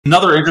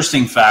Another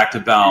interesting fact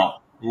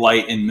about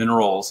light and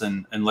minerals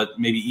and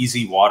maybe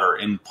easy water.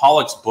 In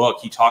Pollock's book,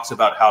 he talks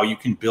about how you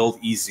can build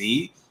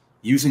easy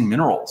using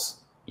minerals.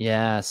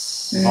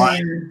 Yes.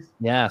 Right?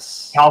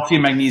 Yes.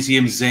 Calcium,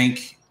 magnesium,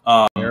 zinc.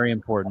 Very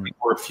important.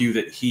 Or a few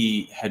that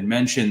he had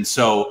mentioned.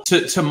 So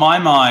to my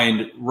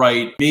mind,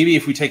 right, maybe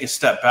if we take a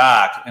step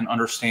back and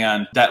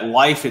understand that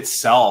life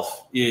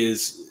itself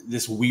is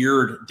this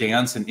weird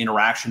dance and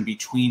interaction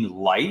between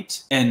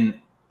light and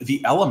the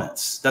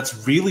elements.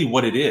 That's really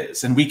what it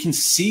is. And we can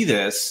see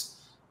this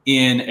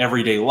in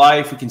everyday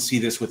life. We can see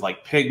this with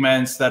like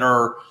pigments that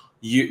are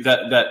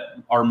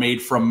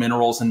made from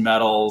minerals and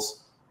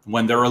metals.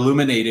 When they're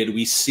illuminated,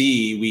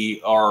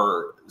 we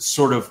are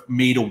sort of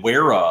made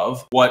aware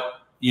of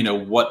what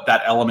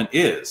that element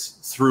is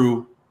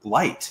through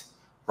light,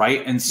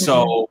 right? And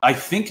so I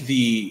think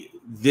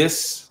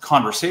this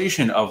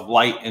conversation of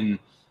light and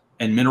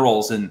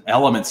minerals and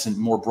elements and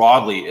more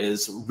broadly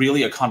is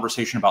really a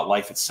conversation about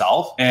life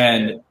itself.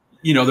 And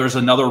there's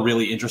another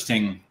really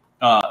interesting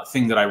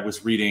thing that I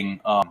was reading,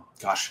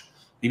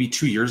 maybe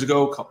 2 years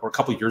ago or a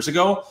couple of years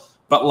ago,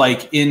 but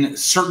like in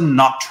certain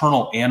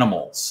nocturnal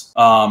animals,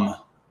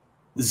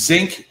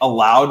 zinc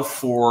allowed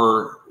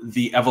for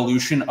the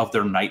evolution of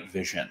their night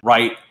vision,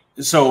 right?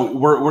 So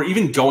we're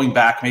even going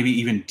back maybe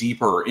even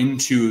deeper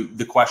into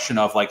the question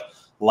of like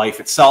life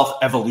itself.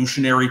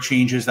 Evolutionary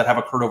changes that have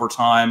occurred over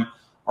time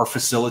are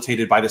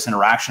facilitated by this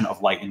interaction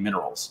of light and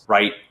minerals,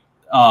 right?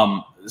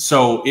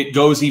 So it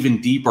goes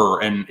even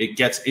deeper and it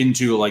gets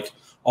into like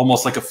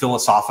almost like a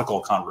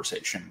philosophical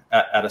conversation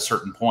at a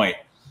certain point.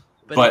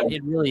 But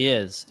it really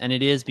is. And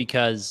it is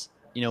because,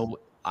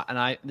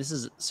 this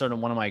is sort of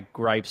one of my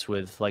gripes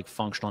with like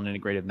functional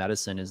and integrative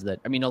medicine is that,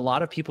 I mean, a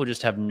lot of people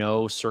just have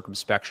no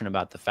circumspection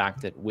about the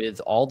fact that with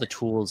all the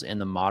tools in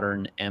the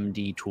modern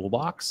MD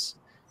toolbox,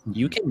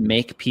 you can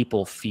make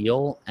people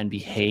feel and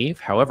behave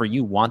however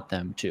you want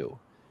them to.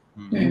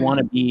 You want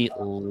to be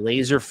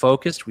laser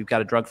focused, we've got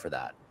a drug for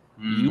that.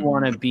 You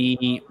want to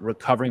be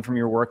recovering from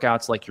your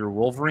workouts like you're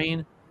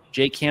Wolverine.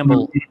 Jay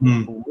Campbell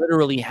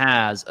literally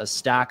has a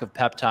stack of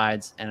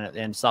peptides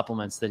and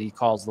supplements that he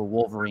calls the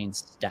Wolverine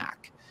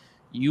stack.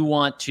 You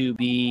want to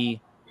be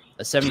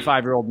a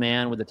 75-year-old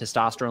man with a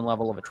testosterone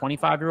level of a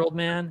 25-year-old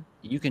man,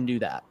 you can do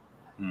that.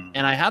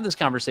 And I have this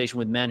conversation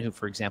with men who,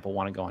 for example,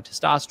 want to go on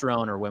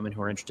testosterone or women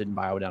who are interested in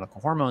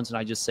bioidentical hormones. And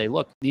I just say,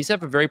 look, these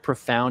have a very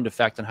profound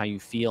effect on how you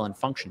feel and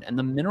function. And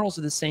the minerals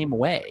are the same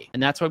way.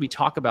 And that's why we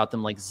talk about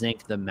them like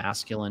zinc, the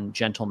masculine,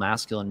 gentle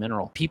masculine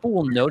mineral. People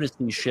will notice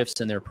these shifts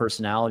in their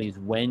personalities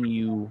when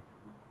you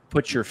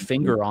put your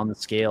finger on the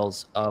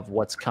scales of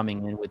what's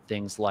coming in with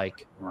things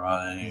like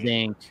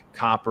zinc,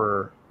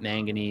 copper,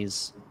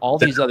 manganese, all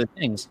these other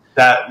things.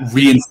 That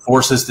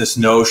reinforces this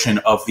notion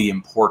of the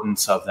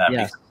importance of them.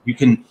 Yes. You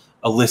can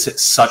elicit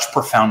such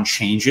profound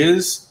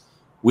changes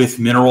with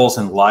minerals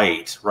and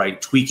light,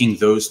 right? Tweaking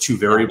those two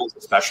variables,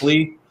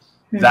 especially,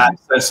 that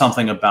says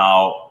something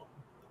about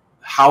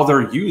how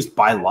they're used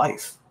by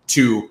life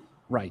to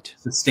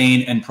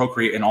sustain and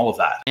procreate and all of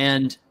that.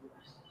 And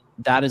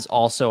that is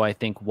also, I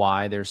think,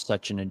 why there's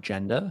such an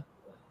agenda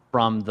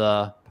from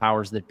the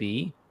powers that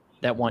be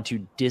that want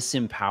to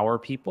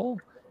disempower people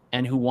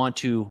and who want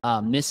to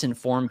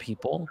misinform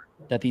people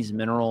that these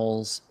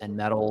minerals and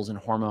metals and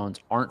hormones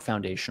aren't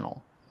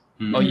foundational.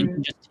 Oh, you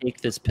can just take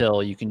this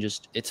pill. You can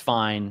just, it's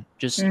fine.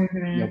 Just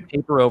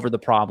paper over the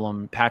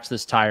problem, patch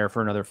this tire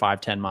for another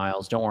 5-10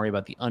 miles. Don't worry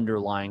about the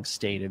underlying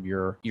state of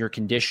your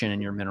condition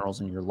and your minerals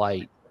and your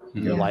light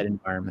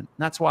environment.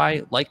 And that's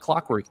why, like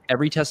clockwork,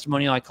 every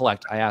testimonial I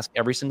collect, I ask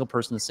every single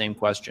person the same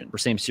question or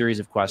same series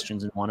of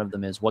questions. And one of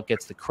them is, what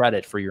gets the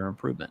credit for your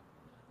improvement?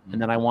 And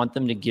then I want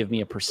them to give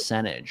me a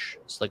percentage.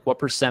 It's like, what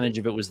percentage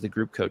of it was the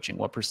group coaching?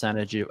 What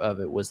percentage of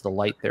it was the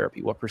light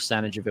therapy? What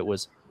percentage of it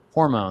was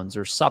hormones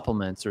or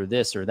supplements or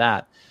this or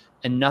that?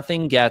 And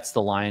nothing gets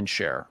the lion's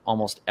share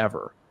almost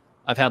ever.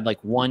 I've had like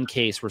one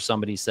case where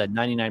somebody said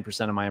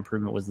 99% of my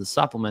improvement was the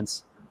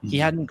supplements. He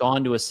hadn't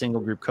gone to a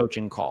single group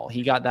coaching call.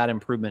 He got that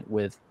improvement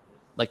with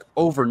like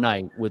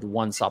overnight with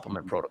one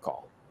supplement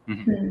protocol.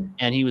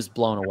 And he was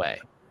blown away.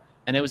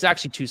 And it was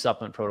actually 2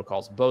 supplement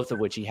protocols, both of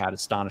which he had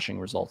astonishing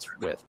results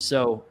with.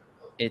 So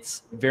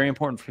it's very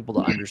important for people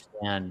to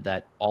understand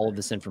that all of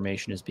this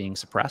information is being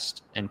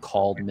suppressed and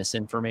called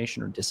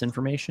misinformation or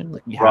disinformation.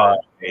 Like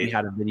we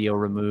had a video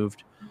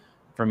removed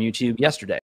from YouTube yesterday.